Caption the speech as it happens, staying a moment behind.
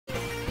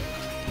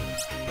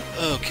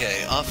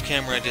Okay, off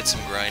camera I did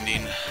some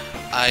grinding.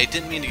 I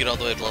didn't mean to get all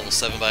the way up to level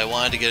 7, but I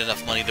wanted to get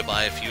enough money to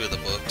buy a few of the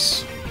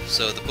books.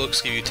 So the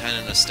books give you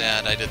 10 in a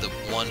stat. I did the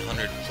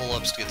 100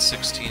 pull-ups to get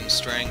 16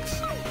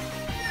 strength.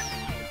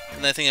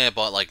 And I think I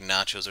bought like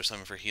nachos or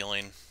something for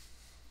healing.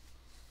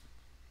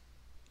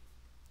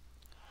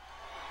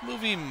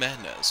 Movie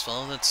Madness,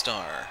 Follow That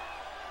Star.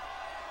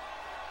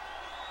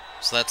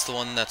 So that's the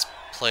one that's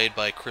played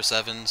by Chris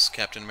Evans,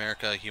 Captain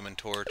America, Human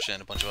Torch,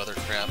 and a bunch of other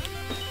crap.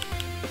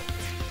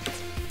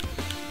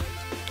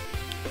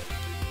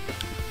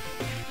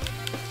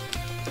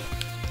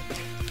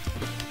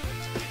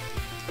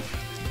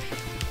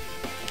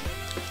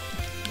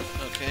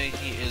 Okay,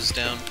 he is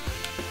down.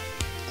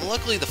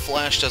 Luckily the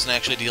flash doesn't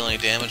actually deal any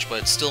damage,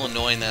 but it's still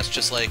annoying that it's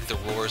just like the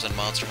roars on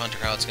Monster Hunter,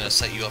 how it's going to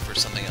set you up for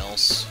something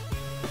else.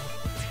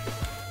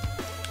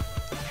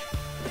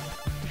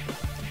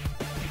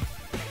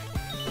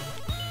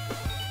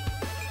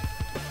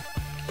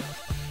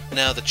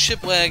 Now the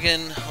chip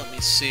wagon, let me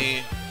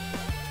see.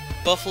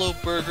 Buffalo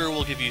Burger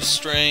will give you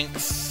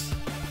strength.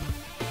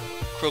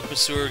 Croque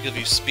Monsieur will give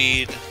you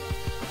speed.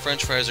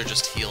 French fries are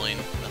just healing,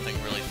 nothing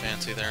really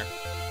fancy there.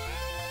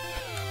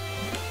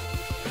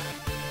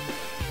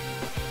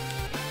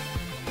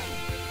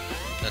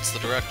 That's the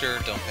director,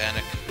 don't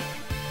panic.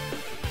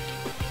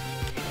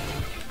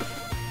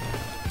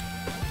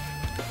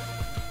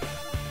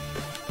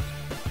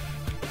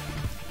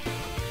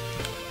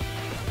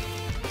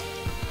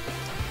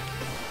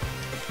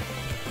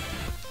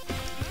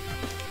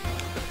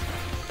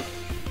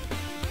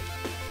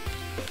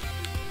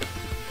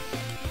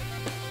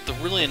 The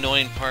really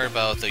annoying part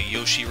about the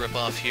Yoshi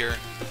ripoff here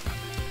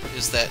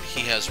is that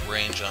he has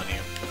range on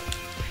you.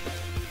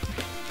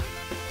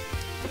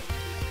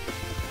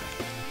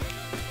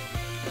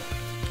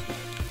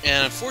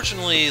 And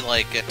unfortunately,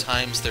 like, at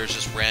times there's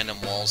just random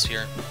walls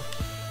here.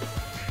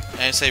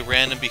 And I say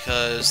random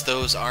because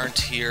those aren't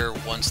here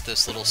once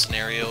this little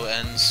scenario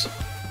ends.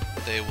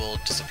 They will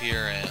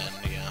disappear, and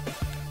yeah.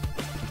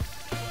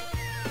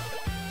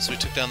 So we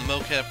took down the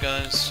mocap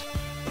guys.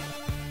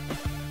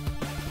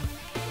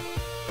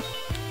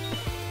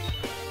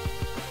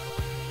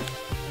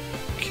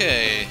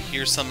 Okay,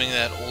 here's something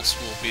that old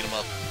school beat 'em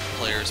up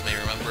players may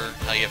remember,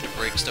 how you have to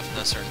break stuff in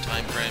a certain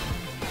time frame.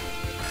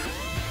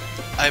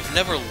 I've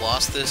never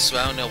lost this, so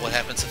I don't know what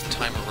happens if the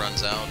timer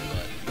runs out,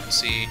 but you can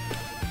see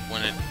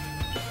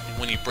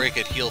when you break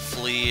it, he'll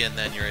flee, and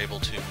then you're able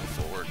to move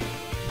forward.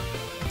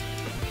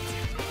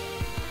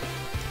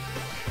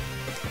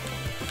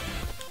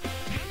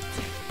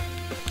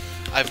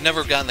 I've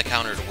never gotten the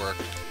counter to work,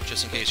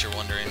 just in case you're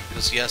wondering,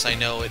 because yes, I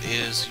know it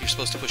is, you're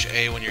supposed to push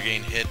A when you're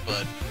getting hit,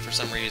 but for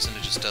some reason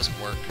it just doesn't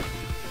work.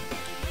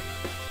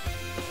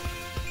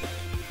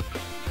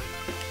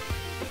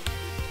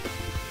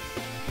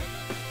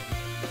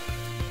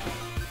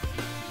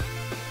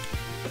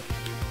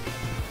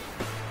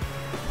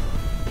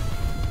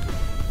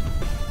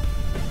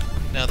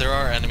 Now there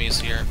are enemies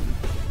here.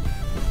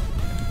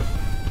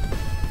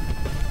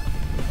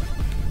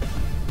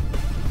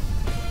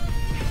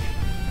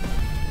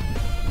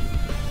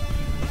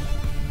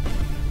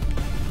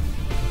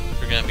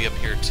 They're gonna be up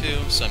here too,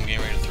 so I'm getting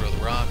ready to throw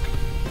the rock.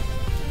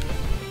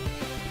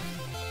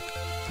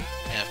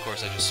 And of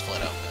course I just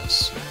flat out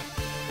miss.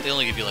 They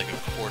only give you like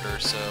a quarter,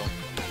 so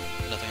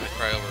nothing to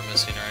cry over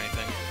missing or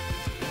anything.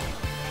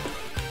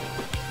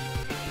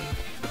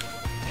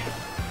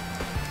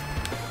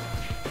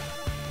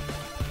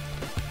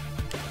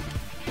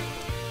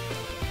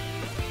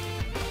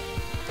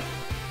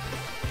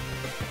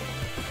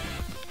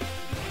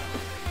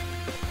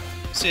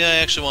 See, I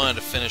actually wanted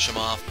to finish him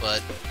off,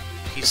 but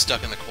he's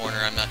stuck in the corner.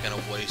 I'm not going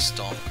to waste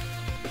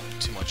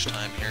too much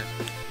time here.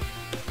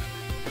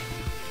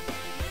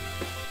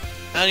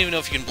 I don't even know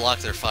if you can block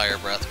their fire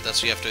breath, but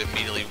that's what you have to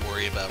immediately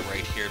worry about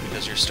right here,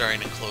 because you're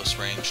starting in close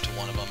range to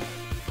one of them.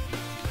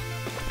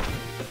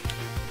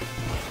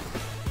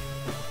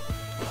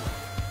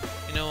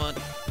 You know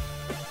what?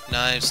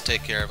 Knives,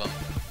 take care of them.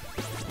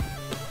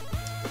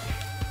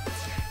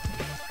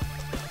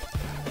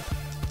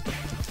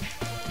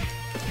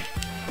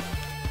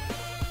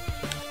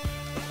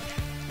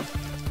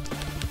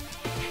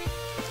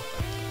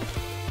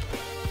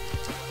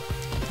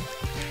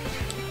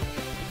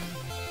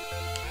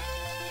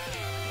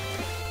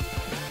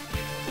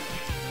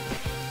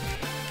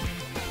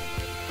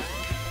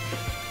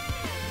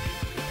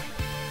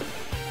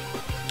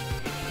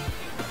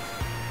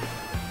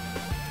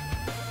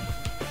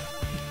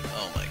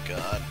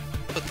 God.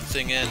 Put the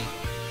thing in.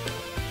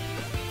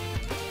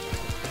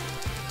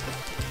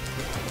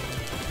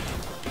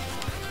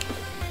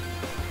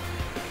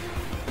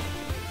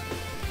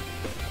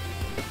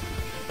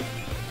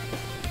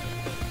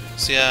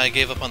 So yeah, I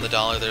gave up on the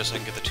dollar there so I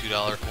can get the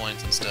 $2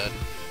 coins instead.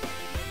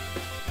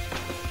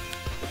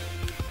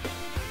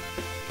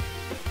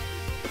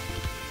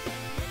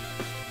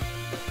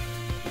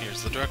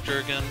 Here's the director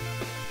again.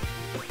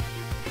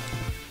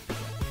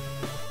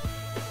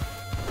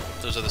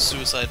 Those are the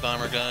suicide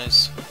bomber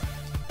guys.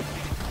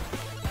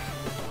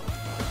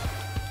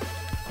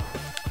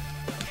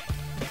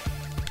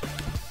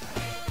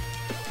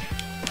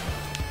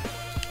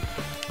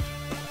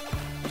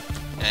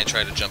 I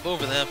tried to jump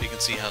over that, but you can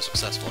see how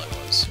successful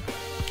I was.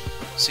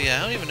 So yeah,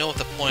 I don't even know what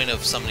the point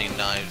of summoning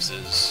knives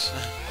is.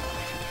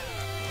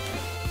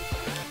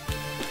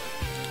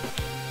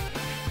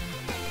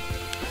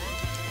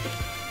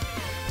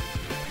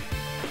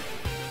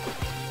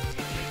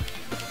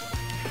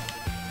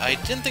 I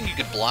didn't think you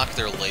could block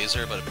their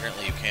laser, but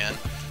apparently you can.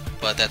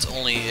 But that's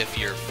only if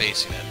you're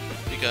facing it.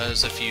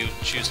 Because if you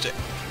choose to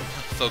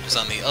focus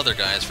on the other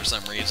guys for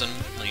some reason,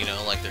 you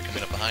know, like they're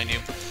coming up behind you,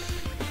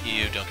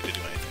 you don't get to do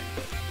anything.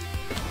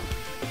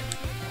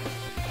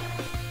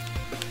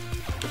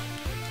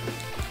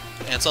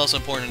 And it's also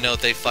important to note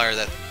they fire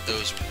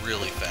those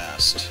really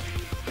fast.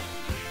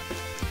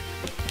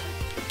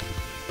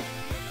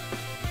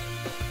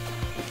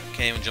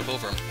 Can't even jump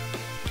over them.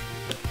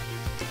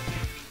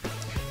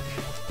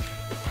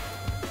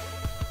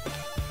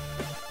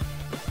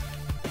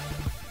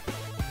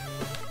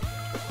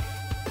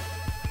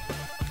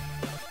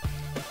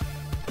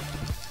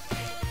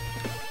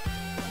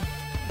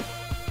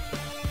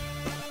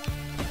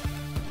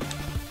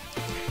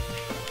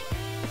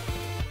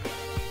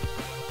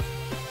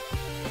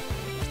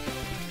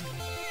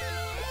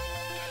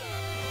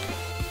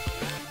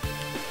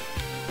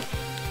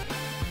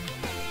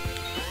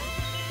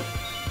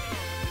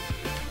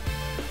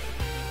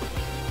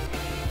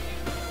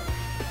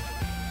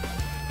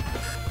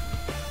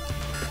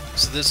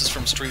 So this is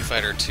from Street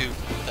Fighter 2.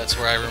 That's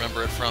where I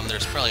remember it from.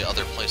 There's probably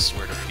other places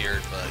where it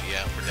appeared, but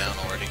yeah, we're down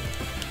already.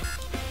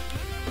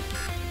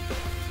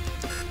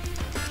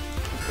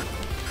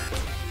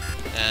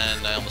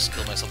 And I almost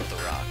killed myself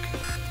with a rock.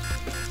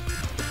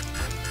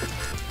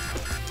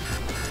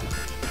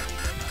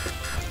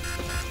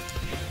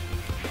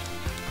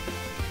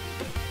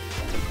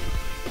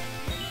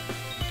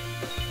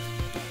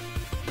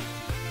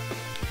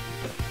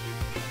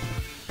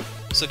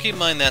 So keep in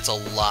mind that's a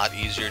lot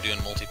easier doing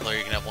multiplayer.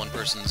 You can have one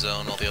person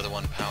zone while the other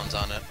one pounds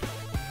on it.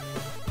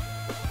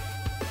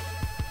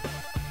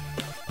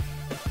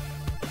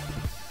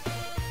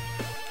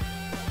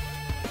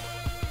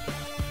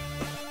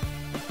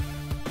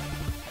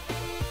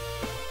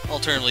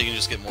 Alternatively, you can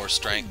just get more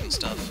strength and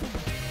stuff.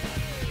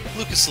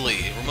 Lucas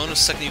Lee, Ramona's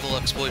second evil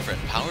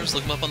ex-boyfriend. Powers?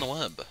 Look him up on the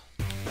web.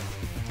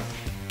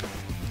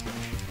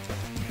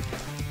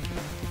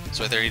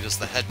 So right there he does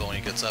the headbutt when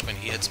he gets up, and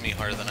he hits me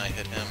harder than I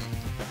hit him.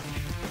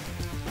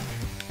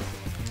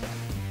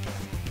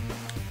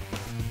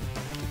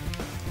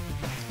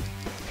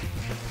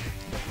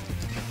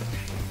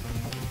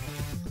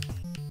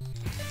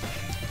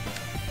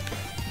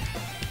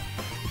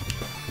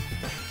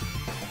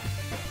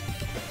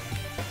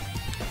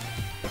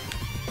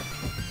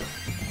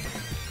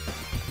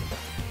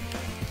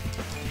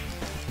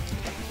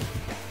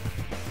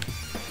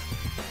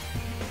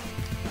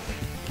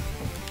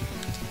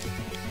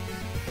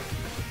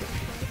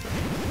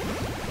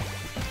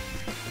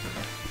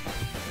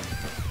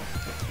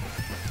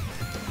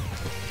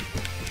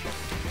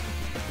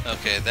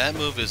 Okay, that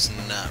move is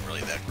not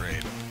really that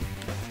great.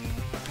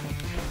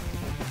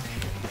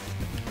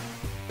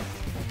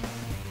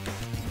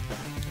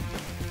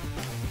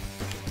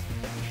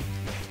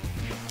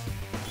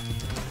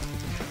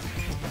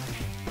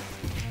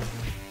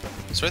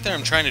 So right there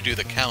I'm trying to do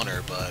the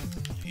counter, but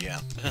yeah.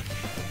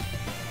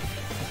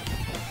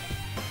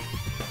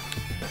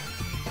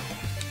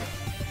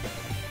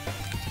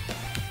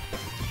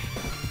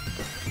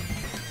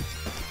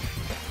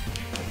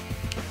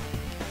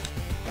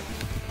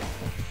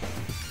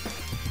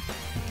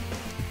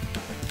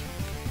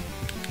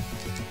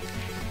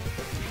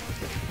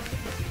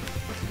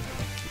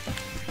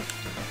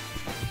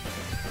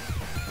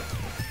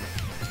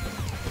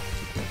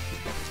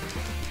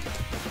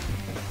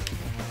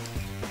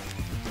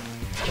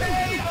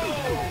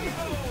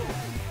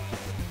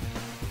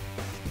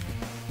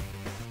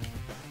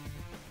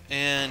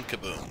 And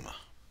kaboom.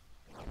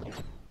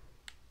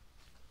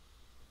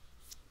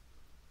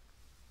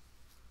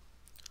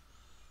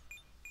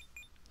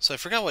 So I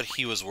forgot what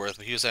he was worth,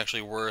 but he was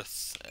actually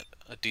worth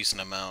a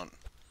decent amount.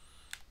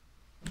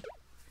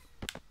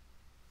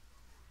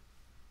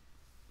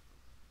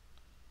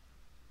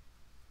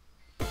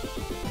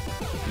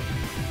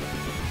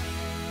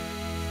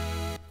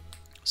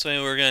 So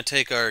anyway, we're going to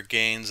take our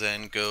gains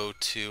and go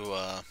to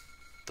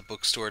the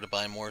bookstore to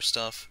buy more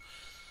stuff.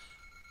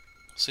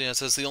 So yeah, it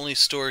says the only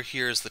store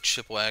here is the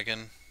Chip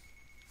Wagon.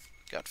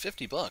 Got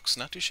 50 bucks,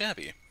 not too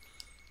shabby.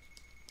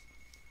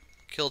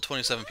 Killed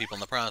 27 people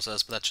in the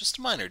process, but that's just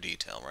a minor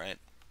detail, right?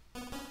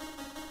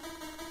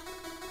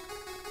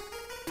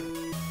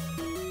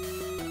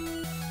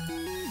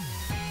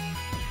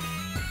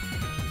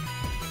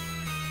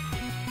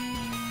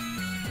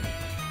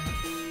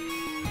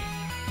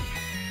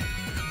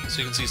 So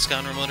you can see Scott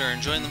and Ramona are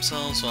enjoying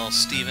themselves, while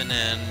Steven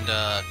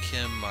and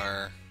Kim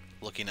are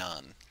looking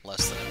on,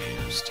 less than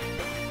amused.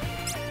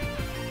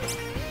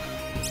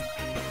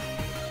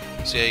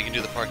 So yeah, you can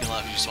do the parking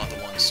lot if you just want the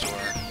one store.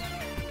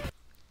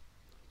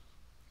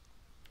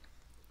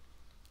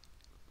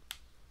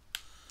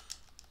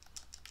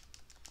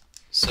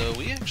 So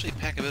we actually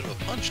pack a bit of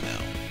a punch now.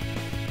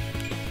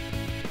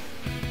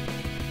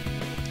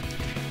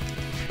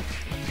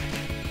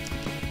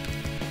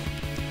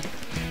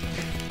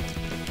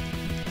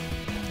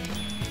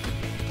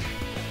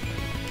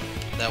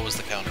 That was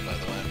the counter, by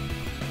the way.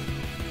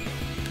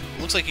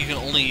 Looks like you can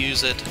only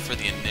use it for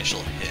the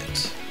initial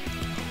hit.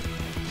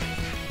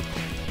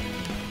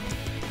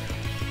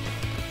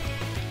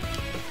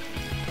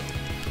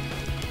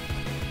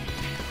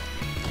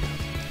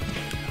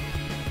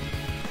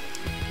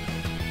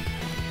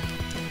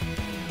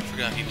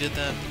 Forgot he did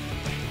that.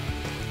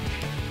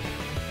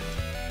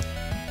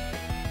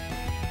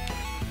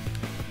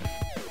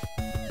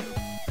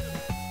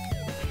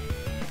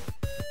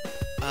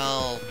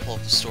 I'll pull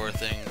up the store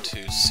thing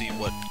to see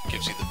what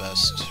gives you the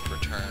best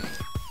return.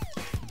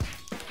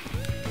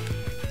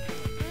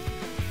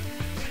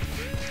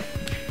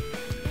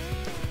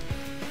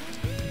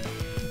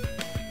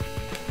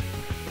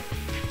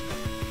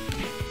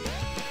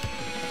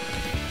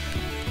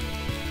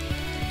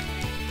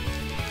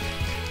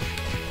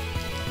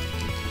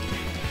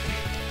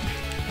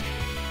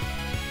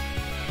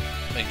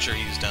 Make sure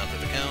he's down for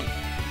the count.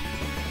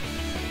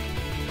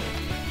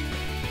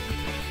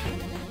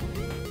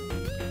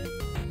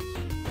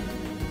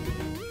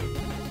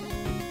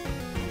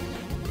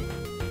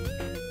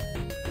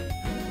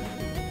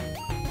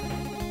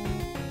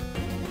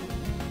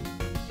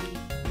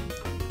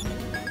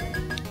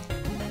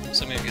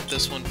 So I'm going to get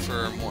this one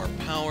for more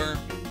power.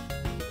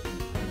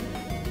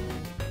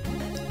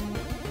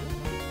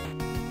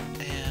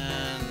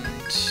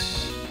 And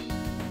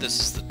this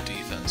is the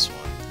defense one.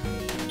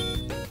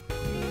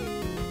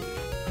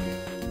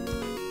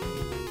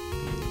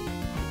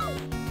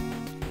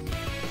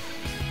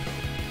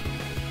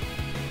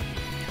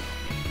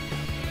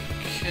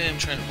 Okay, I'm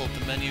trying to pull up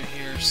the menu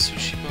here.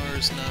 Sushi bar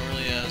is not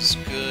really as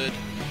good.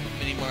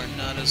 Mini Mart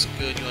not as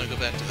good. You want to go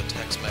back to the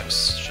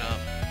Tex-Mex shop.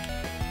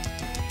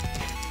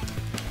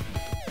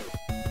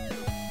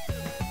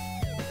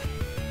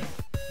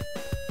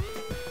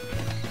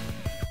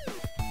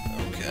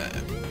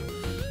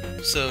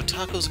 So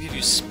tacos give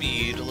you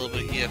speed, a little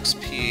bit of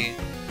EXP. You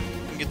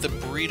can get the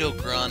Burrito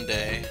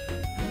Grande.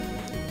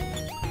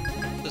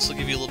 This will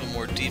give you a little bit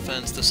more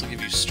defense. This will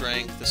give you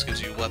strength. This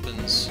gives you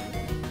weapons.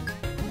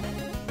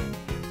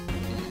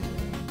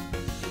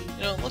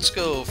 You know, let's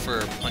go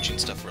for punching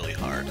stuff really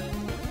hard.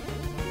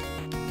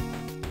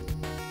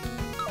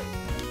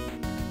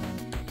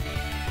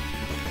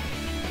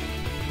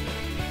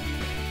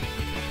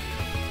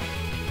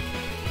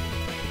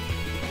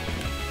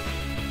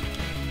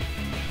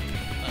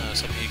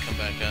 So he come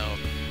back out.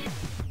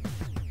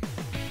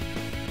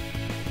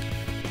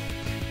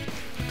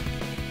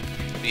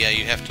 But yeah,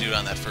 you have to do it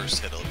on that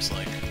first hit, it looks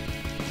like.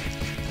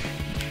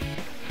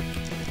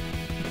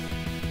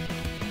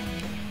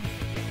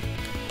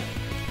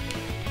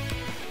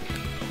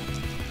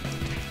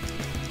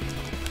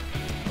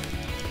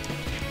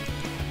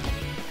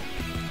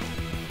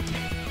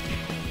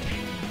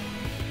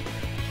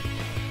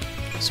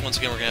 So once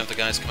again, we're gonna have the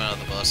guys come out of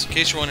the bus. In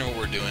case you're wondering what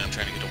we're doing, I'm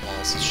trying to get to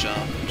Wallace's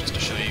shop, just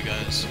to show you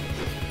guys.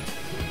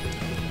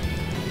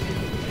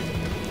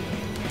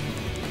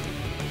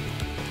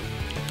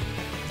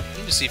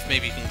 Need to see if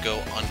maybe you can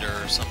go under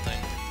or something.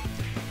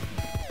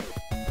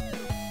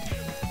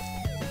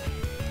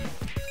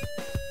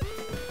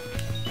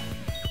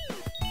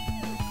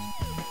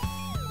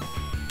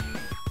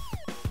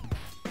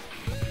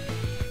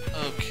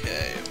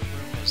 Okay,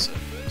 where was it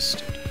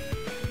listed?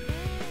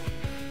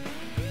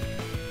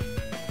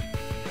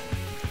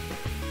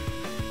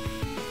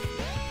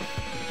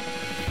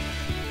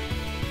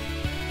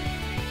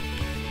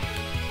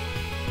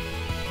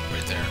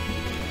 Right there.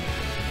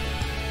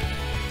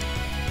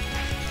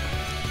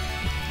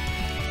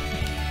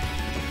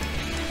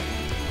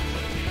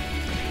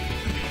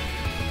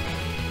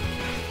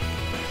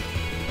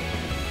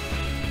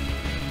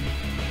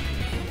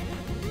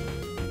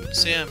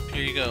 So yeah,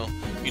 here you go.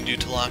 You can do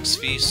Talak's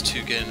Feast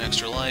to get an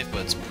extra life,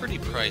 but it's pretty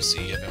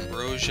pricey. You have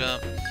Ambrosia.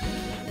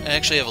 I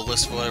actually have a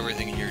list of what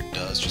everything here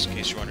does, just in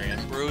case you're wondering.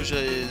 Ambrosia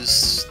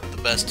is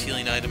the best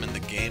healing item in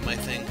the game, I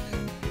think.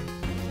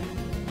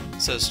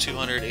 It says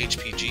 200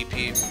 HP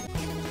GP.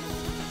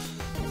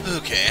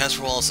 Okay, as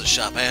for Wallace's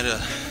shop, I had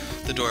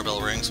the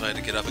doorbell ring, so I had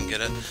to get up and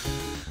get it.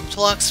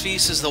 Talak's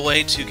Feast is the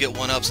way to get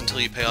 1-ups until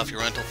you pay off your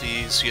rental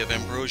fees. You have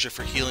Ambrosia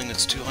for healing,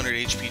 that's 200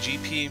 HP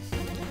GP.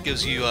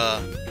 Gives you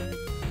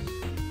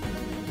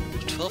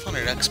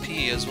 1200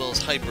 XP as well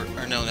as hyper,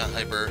 or no, not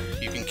hyper.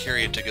 You can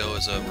carry it to go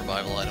as a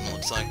revival item, it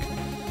looks like.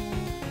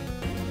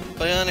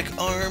 Bionic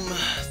Arm,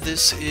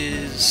 this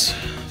is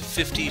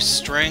 50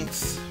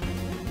 strength.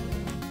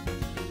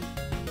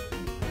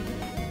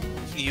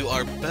 You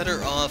are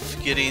better off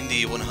getting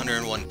the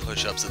 101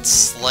 push-ups. It's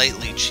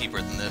slightly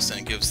cheaper than this, and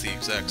it gives the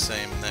exact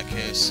same in that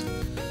case.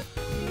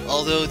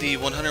 Although the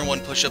 101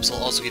 push-ups will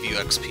also give you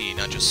XP,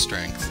 not just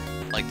strength.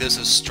 Like, this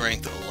is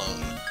strength alone.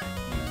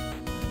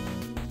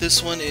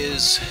 This one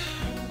is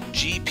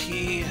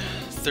GP,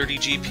 30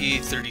 GP,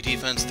 30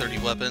 defense, 30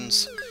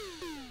 weapons,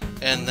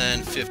 and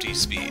then 50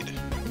 speed.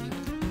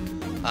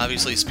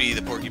 Obviously, Speedy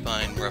the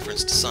Porcupine,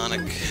 reference to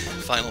Sonic,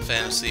 Final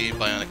Fantasy,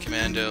 Bionic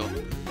Commando.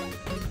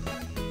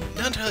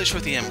 Not entirely sure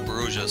what the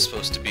Ambrosia is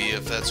supposed to be,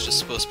 if that's just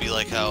supposed to be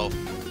like how...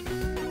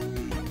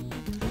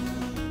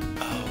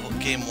 Oh,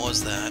 game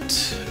was that?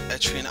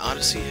 Etrian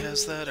Odyssey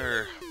has that,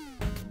 or...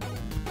 I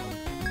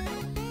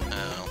don't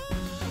know.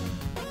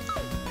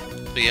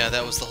 But yeah,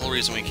 that was the whole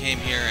reason we came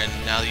here, and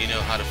now that you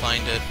know how to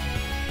find it,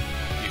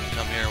 you can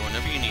come here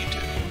whenever you need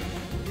to.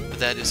 But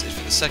that is it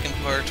for the second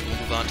part. We'll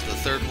move on to the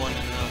third one in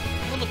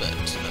a little bit.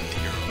 I'm the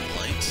Hero of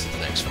Light.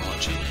 Thanks for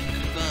watching,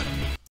 and goodbye.